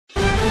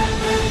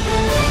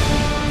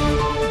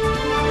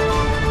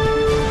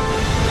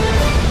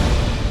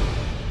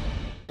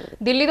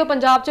दिल्ली तो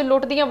पंजाब च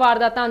लुट दीआं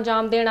वारदातां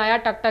अंजाम देण आया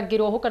टक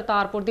गिरोह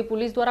करतारपुर की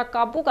पुलिस द्वारा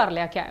काबू कर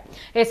लिया गया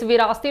है। इस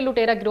विरासती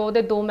लुटेरा गिरोह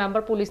के 2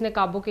 मैंबर पुलिस ने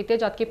काबू किए,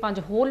 जबकि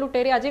 5 होर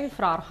लुटेरे अजे भी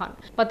फरार हैं।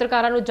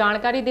 पत्रकारों को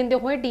जानकारी देंदे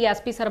हुए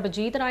डीएसपी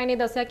सरबजीत राय ने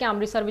दस्सिया कि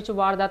अमृतसर में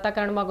वारदाता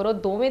करन मगरों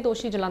दोवें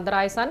दोषी जलंधर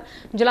आए सन।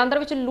 जलंधर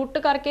में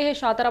लुट करके ये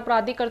शातिर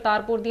अपराधी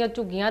करतारपुर दीआं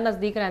झुग्गियां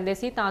नज़दीक रहिंदे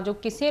सी तां जो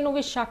किसी नूं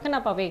भी शक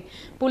न पवे।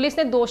 पुलिस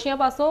ने दोषियों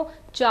पासों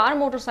 4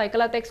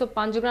 मोटरसाइकिल और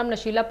 105 ग्राम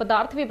नशीला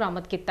पदार्थ भी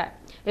बरामद किया है।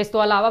 इस तो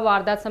अलावा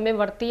वारदात समय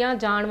वरतियां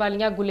जाण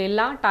वालियां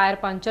गुलेलां, टायर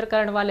पंचर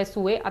करन वाले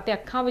सूए और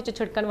अखां विच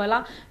छिड़कण वाला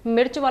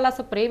मिर्च वाला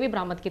स्प्रे भी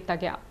बरामद किया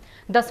गया।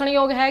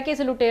 दसणयोग है कि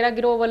इस लुटेरा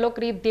गिरोह वालों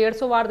करीब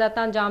 150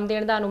 वारदातां अंजाम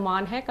देण दा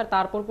अनुमान है।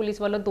 करतारपुर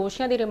पुलिस वालों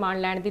दोषियों की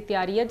रिमांड लैण की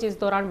तैयारी है, जिस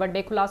दौरान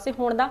वड्डे खुलासे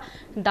होने का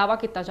दावा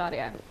किया जा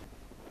रहा है।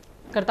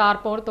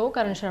 करतारपुर तो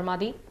करण शर्मा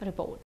की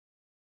रिपोर्ट।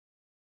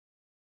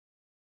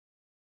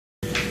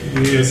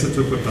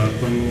 SHO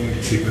करतारपुर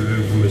में सीक्रेट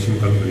इन्फॉर्मेशन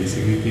कल मिली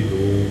सी कि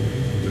 2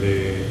 जोड़े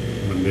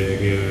बंदे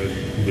है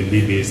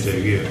दिल्ली बेस्ड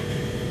है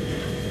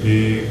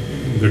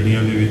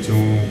गड्डियां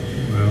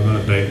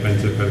टायर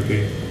पंचर करके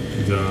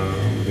जो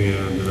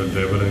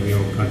ड्राइवर है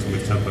अखां च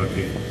मिर्चा पा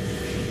के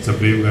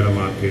स्प्रे वगैरह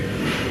मार के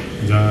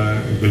जां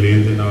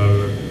गलेल दे नाल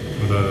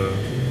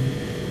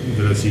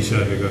जो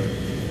शीशा है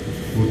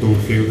वो तोड़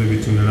के वो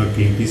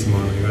कीमती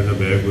समान है जो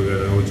बैग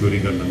वगैरह वो चोरी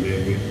कर लेंगे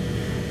है।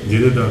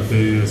 जिहदे दर ते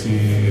असीं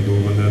 2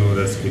 बंदिਆਂ ਨੂੰ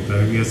अरेस्ट किया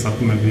है। यह 7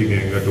 मैंबरी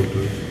गैंग है,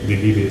 टोटल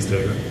दिल्ली बेस्ड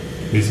है।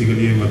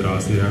 बेसिकली ये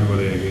मद्रास के रहने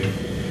वाले है।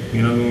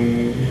 इन्हों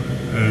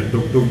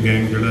टुक टुक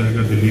गैंग जोड़ा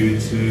है दिल्ली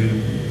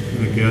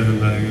कहा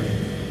जाता है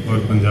और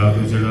पंजाब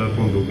में जोड़ा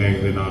भोंदू गैंग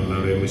के नाम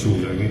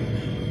मशहूर है।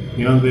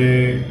 इन्हों के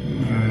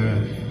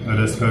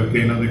अरेस्ट करके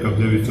इन्हों के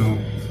कब्जे विचों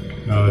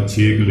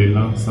 6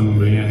 गलेलां सानूं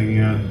मिलियां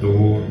है, 2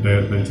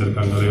 टायर पंचर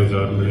करने वाले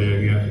औजार मिले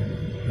है,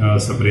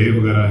 स्प्रे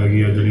वगैरह है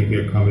जी कि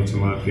अखां विच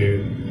मार के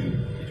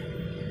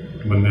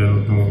बंदिਆਂ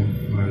ਤੋਂ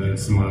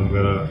समान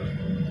वगैरह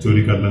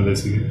चोरी कर लेंदे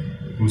सीगे।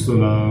 उस तो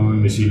इलावा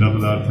नशीला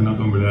पदार्थ इन्हां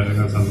तो मिलिया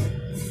है सानूं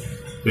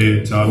ते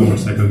 4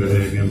 मोटरसाइकिल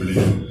जोड़े है मिले।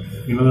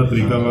 इन्हां दा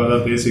तरीका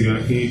वारदात ये सीगा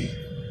कि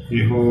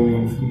इहो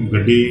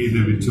गड्डी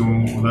दे विचों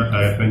उहदा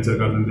टायर पंचर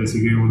कर दिंदे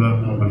सीगे। उहदा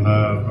बंदा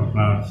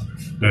अपना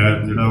टायर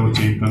जिहड़ा वो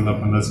चेंज करन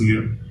लग पैंदा सीगा।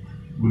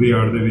 उहदी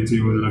आड़ दे विच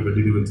वो जिहड़ा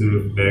गड्डी दे विच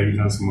बैग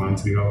जां समान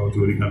सीगा वो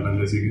चोरी कर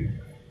लैंदे सीगे।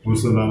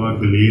 उस तो इलावा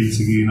गलेल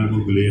सीगी, इन्हां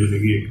कोल गलेल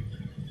हैगी,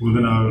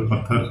 उहदे नाल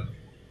पत्थर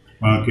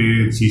पा के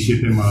शीशे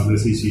ते मारदे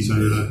सी। शीशा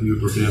जिहड़ा सी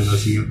टुट जांदा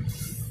सीगा,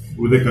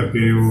 उहदे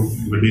करके वो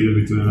गड्डी दे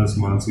विचों जिहड़ा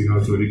समान सीगा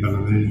वो चोरी कर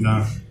लैंदे। जां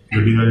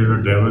गड्डी दा जिहड़ा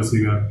ड्राइवर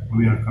सीगा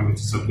उहदी अखां विच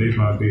स्प्रे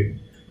पा के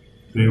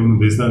ते उहनूं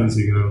दिसदा नहीं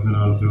सीगा, उहदे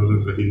नाल ते उहदी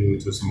गड्डी दे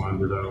विचों समान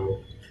जिहड़ा वो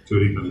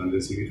चोरी कर लैंदे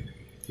सीगे।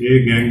 ये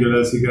गैंग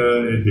जिहड़ा सीगा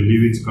दिल्ली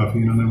विच काफ़ी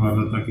इन्हां ने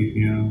वारदातां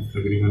कीतियां,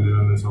 तकरीबन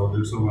इन्हां ने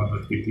 100-150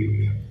 वारदात कीती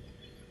हुई है।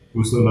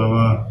 उस तो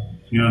इलावा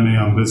इन्हां ने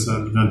अमृतसर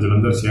जां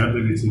जलंधर शहर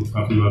दे विच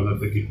काफ़ी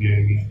वारदातां कीतियां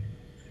हैगियां।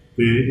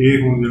 तो ये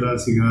हुण जिहड़ा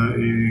सीगा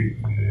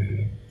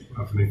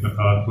अपने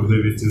करतारपुर दे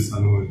विच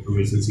सानूं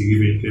इन्फॉर्मेशन सीगी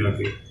भी इत्थे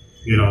आके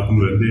ये रात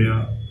नूं रहिंदे आ।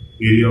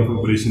 एरिया ऑफ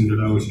ऑपरेशन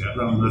जिहड़ा वो शहर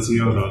दा हुंदा सी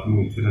और रात नूं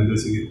इत्थे रहिंदे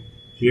सीगे।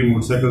 ये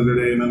मोटरसाइकिल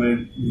जिहड़े इन्हां ने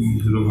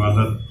जदों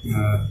वारदात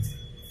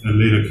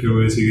लई रखे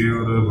हुए सीगे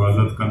और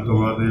वारदात करन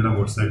तो बाद जिहड़ा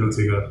मोटरसाइकिल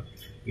सीगा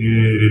ये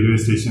रेलवे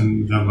स्टेशन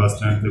जां बस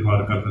स्टैंड ते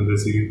पार कर दिंदे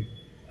सीगे,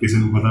 किसी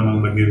नूं पता ना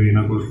लगे भी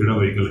इन्हां कोल किहड़ा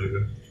व्हीकल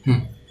हैगा।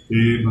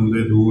 ये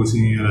बंदे 2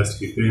 असीं अरेस्ट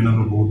कीते, इन्हां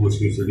नूं बहुत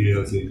पुछगिछ जिहड़ी है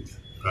असीं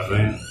कर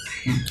रहे हैं।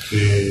 तो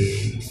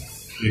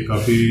ये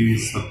काफ़ी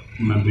 7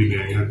 मैंबरी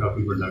गैंग है,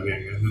 काफ़ी बड़ा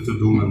गैंग है,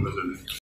 2 मैंबर हैं।